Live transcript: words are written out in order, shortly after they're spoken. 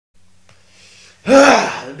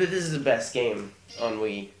this is the best game on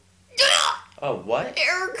Wii. Oh, what?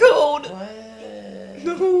 Error code! What?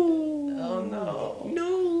 No! Oh, no.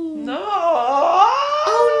 No! No!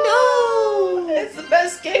 Oh, no! It's the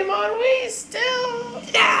best game on Wii still!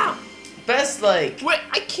 Yeah! Best, like, What?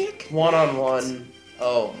 I can't... one-on-one.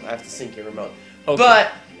 Oh, I have to sync your remote. Okay.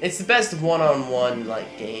 But it's the best one-on-one,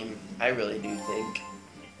 like, game. I really do think.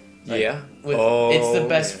 Like, Yeah? It's the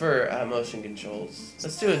best for motion controls.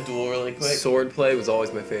 Let's do a duel really quick. Swordplay was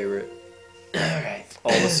always my favorite. Alright.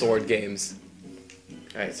 All the sword games.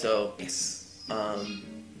 Alright, so... Yes. Oh,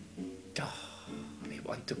 I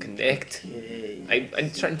want to connect. okay.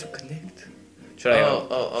 I'm trying to connect. Should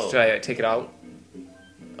I? Should I take it out?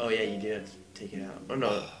 Oh yeah, you do have to take it out. Oh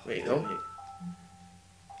no, wait, no.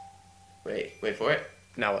 Wait for it.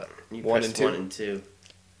 Now what? You One press and two? 1 and 2.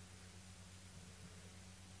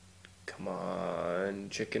 Come on,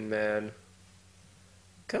 chicken man.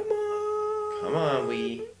 Come on. Come on,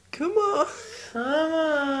 Wii. Come on. Come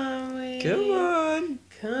on, Wii. Come on.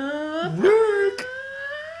 Come Work.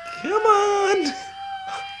 Come on.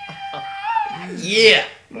 Yeah!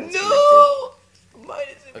 No. Mine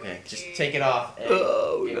isn't Okay, working. just take it off and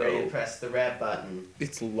get ready to press the red button.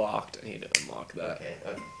 It's locked. I need to unlock that. Okay.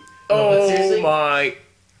 No, but Oh seriously, my.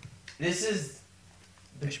 this is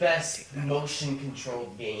the best motion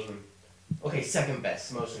controlled game. Okay, second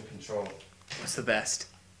best motion control. What's the best?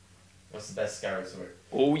 What's the best Skyward Sword?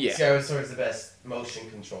 Oh yeah. Skyward Sword is the best motion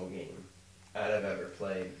control game I've ever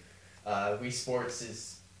played. Wii Sports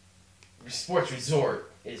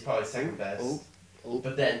Resort is probably second best. Oh.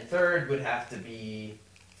 But then third would have to be.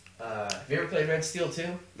 Have you ever played Red Steel 2?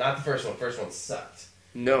 Not the first one. First one sucked.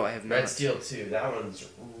 No, I have not. Red Steel 2. That one's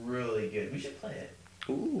really good. We should play it.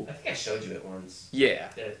 Ooh. I think I showed you it once. Yeah.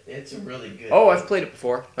 It's really good. Oh, I've played it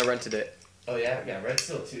before. I rented it. Oh yeah, yeah. Red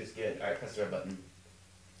Steel 2 is good. All right, press the red button.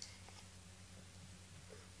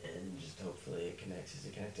 And just hopefully it connects. Is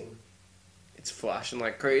it connecting? It's flashing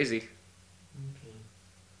like crazy.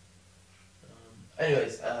 Okay.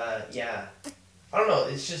 Anyways, yeah. I don't know.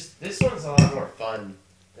 It's just this one's a lot more fun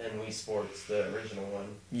than Wii Sports, the original one.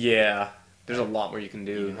 Yeah. There's a lot more you can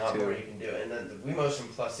do, A lot more too. you can do, and then the Wii Motion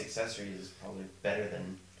Plus accessories is probably better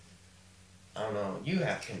than. I don't know. You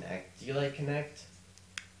have Kinect. Do you like Kinect?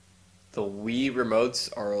 The Wii remotes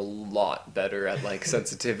are a lot better at, like,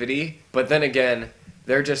 sensitivity. But then again,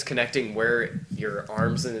 they're just connecting where your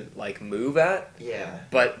arms and, like, move at. Yeah.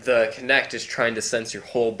 But the Kinect is trying to sense your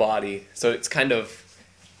whole body. So it's kind of...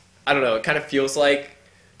 I don't know, it kind of feels like,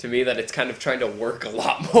 to me, that it's kind of trying to work a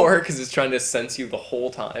lot more because it's trying to sense you the whole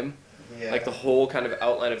time. Yeah. Like the whole kind of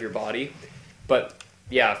outline of your body. But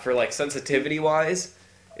yeah, for like sensitivity wise,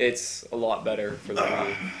 it's a lot better for the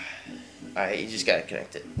Wii. Alright, you just gotta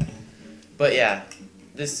connect it. But yeah,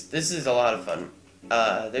 this is a lot of fun.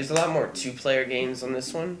 There's a lot more two-player games on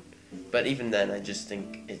this one, but even then, I just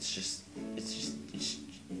think it's just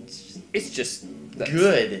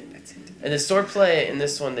good. That's it. And the swordplay in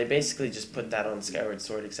this one, they basically just put that on Skyward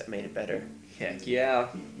Sword, except made it better. Heck yeah.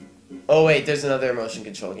 Oh wait, there's another motion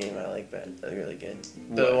control game I like, but they're really good.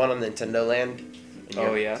 The What? one on Nintendo Land. And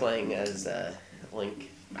Oh, you're yeah? playing as Link.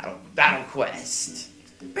 Battle Quest.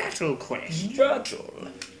 Battle Quest. Battle.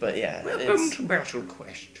 But yeah, Welcome to Battle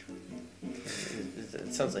Quest.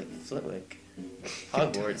 it sounds like Flitwick.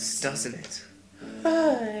 Hogwarts. Doesn't it?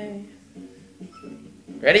 Hi.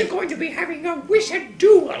 Ready? We're going to be having a wizard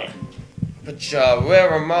duel. Put your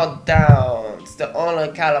rear remote down. It's the only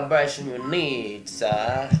calibration you need,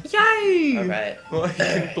 sir. Yay! Alright. Well, I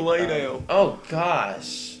can play now. Oh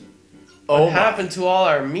gosh. Oh, What happened to all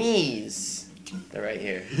our Miis? They're right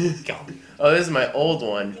here. Oh, this is my old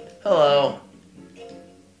one. Hello.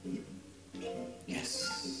 Yes.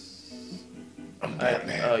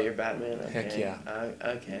 Oh, you're Batman? Okay. Heck yeah.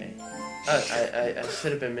 Okay. I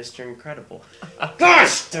should have been Mr. Incredible.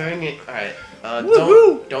 Gosh dang it! Alright.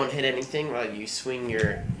 Don't hit anything while you swing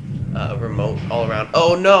your remote all around.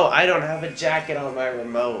 Oh no, I don't have a jacket on my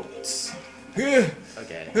remotes.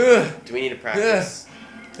 Okay. Do we need to practice?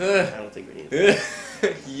 I don't think we need to.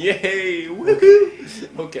 Yay!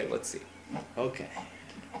 Woohoo! Okay, let's see. Okay.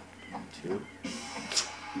 2.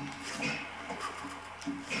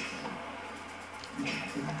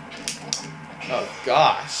 Oh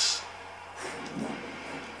gosh.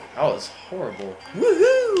 That was horrible.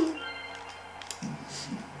 Woohoo!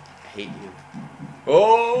 I hate you.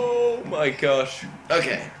 Oh my gosh.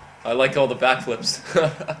 Okay. I like all the backflips.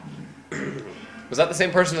 Was that the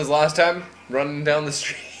same person as last time? Running down the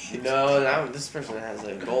street? No, this person has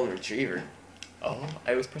a golden retriever. Oh,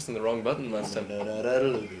 I was pressing the wrong button last time.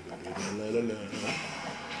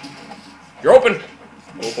 You're open!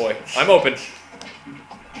 Oh boy, I'm open.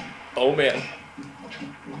 Oh man.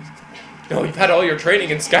 No, you've had all your training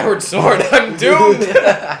in Skyward Sword. I'm doomed.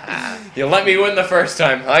 You let me win the first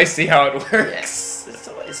time. I see how it works. Yes, that's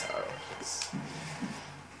always how it works.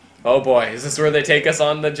 Oh boy, is this where they take us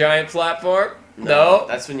on the giant platform? No.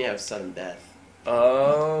 That's when you have sudden death.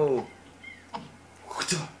 Oh.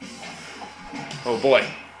 Oh boy.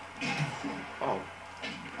 Oh.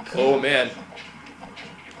 Oh man.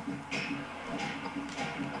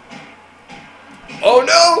 Oh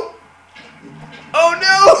no! Oh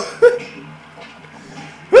no!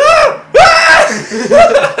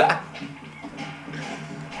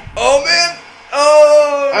 Oh man!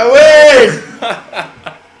 Oh! I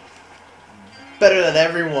win! Better than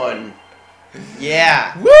everyone.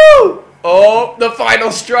 Yeah. Woo! Oh, the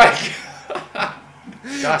final strike.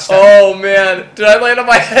 Gosh. Oh man, did I land on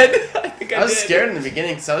my head? I think I was did. scared in the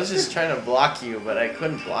beginning because I was just trying to block you, but I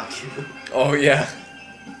couldn't block you. Oh yeah.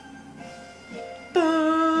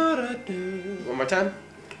 One more time.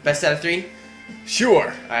 Best out of 3. Sure.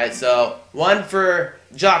 All right, so 1 for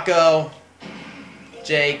Jaco,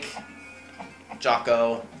 Jake,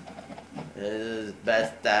 Jaco.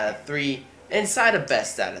 Best out of 3. Inside of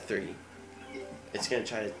best out of 3. It's gonna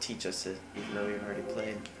try to teach us it, even though we already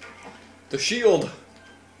played. The shield.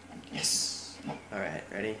 Yes. All right,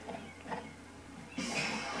 ready?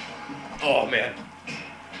 Oh man.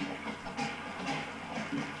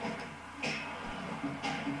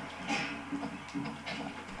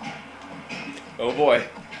 Oh boy.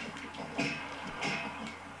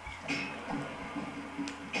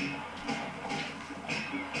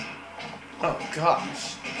 Oh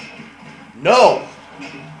gosh. No.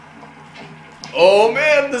 Oh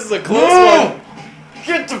man, this is a close No! one.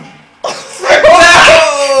 Get the.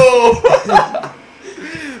 Oh!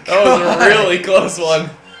 That was a really close one.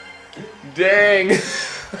 Dang.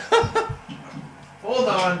 Hold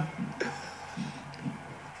on.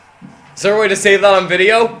 Is there a way to save that on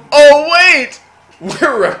video? Oh wait!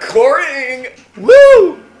 We're recording!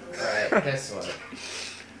 Woo! Alright, guess what?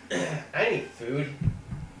 I need food.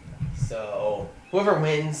 So, whoever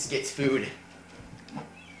wins gets food.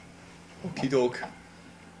 Okie doke.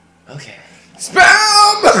 Okay. Spam!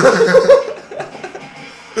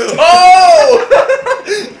 Oh!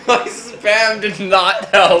 My spam did not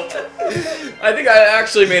help. I think I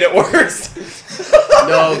actually made it worse.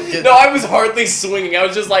 No, No, I was hardly swinging. I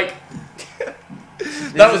was just like...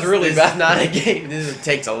 That was really this bad. Is not a game. This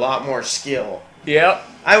takes a lot more skill. Yep.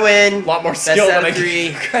 I win. A lot more Best skill out than I of 3.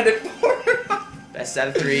 give credit for. Best out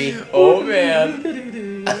of 3. Oh man.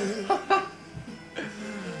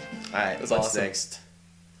 Alright, That's what's awesome. next?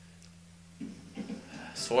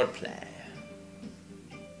 Swordplay.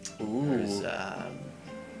 There's,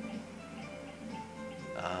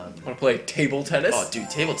 Want to play table tennis? oh, dude,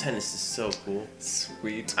 table tennis is so cool.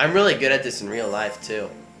 Sweet. I'm really good at this in real life, too.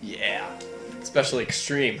 Yeah. Especially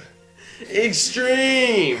extreme.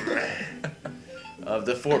 Extreme! Of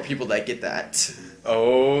the 4 people that get that.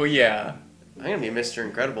 Oh yeah. I'm gonna be Mr.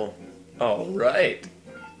 Incredible. All right.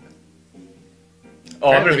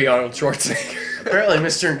 Oh, I'm gonna be Arnold Schwarzenegger. Apparently,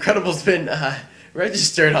 Mr. Incredible's been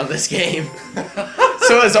registered on this game.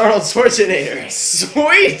 So has Arnold Schwarzenegger.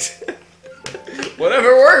 Sweet.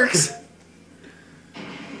 Whatever works.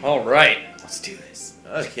 All right. Let's do this.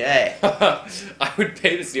 Okay. I would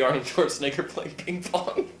pay to see Arnold Schwarzenegger playing ping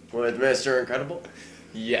pong. With Mr. Incredible?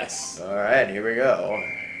 Yes. Alright, here we go.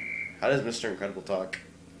 How does Mr. Incredible talk?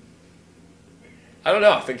 I don't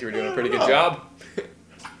know. I think you were doing a pretty good job.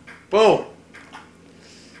 Boom!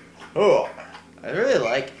 Oh, I really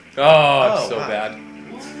like. Oh, it's Oh, so wow. bad.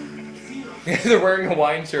 They're wearing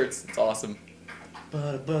Hawaiian shirts. It's awesome.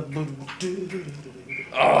 I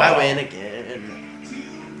win again.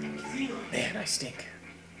 Man, I stink.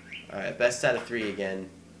 Alright, best out of 3 again.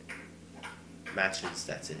 Matches,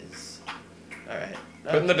 that's it is. Alright.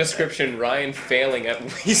 Put in the description, Ryan failing at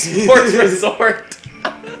Wii Sports Resort.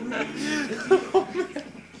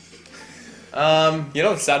 You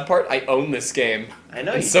know the sad part? I own this game. I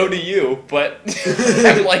know And you so do you, but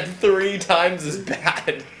I'm like 3 times as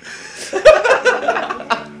bad.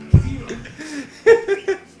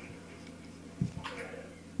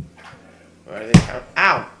 Where are they count?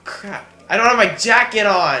 Ow! Crap! I don't have my jacket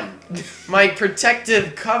on! My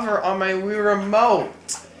protective cover on my Wii remote!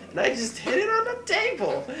 And I just hit it on the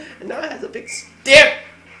table! And now it has a big stamp!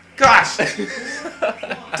 Gosh!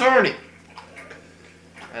 Darn it!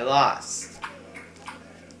 I lost.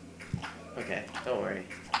 Okay, don't worry.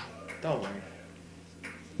 Don't worry.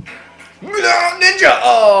 Ninja!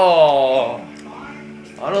 Oh!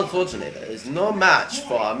 Arnold Schwarzenegger is no match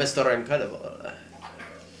for Mr. Incredible.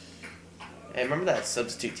 Hey, remember that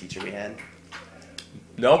substitute teacher we had?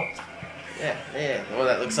 Nope. Yeah, the one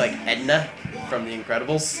that looks like Edna from The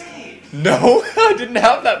Incredibles. No, I didn't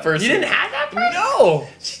have that person. You didn't have that person? No.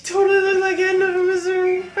 She totally looked like Edna from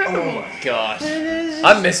Mr. Incredible. Oh my gosh. And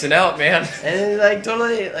I'm missing out, man. And like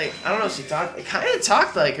totally like I don't know. She talked. It kind of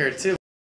talked like her too.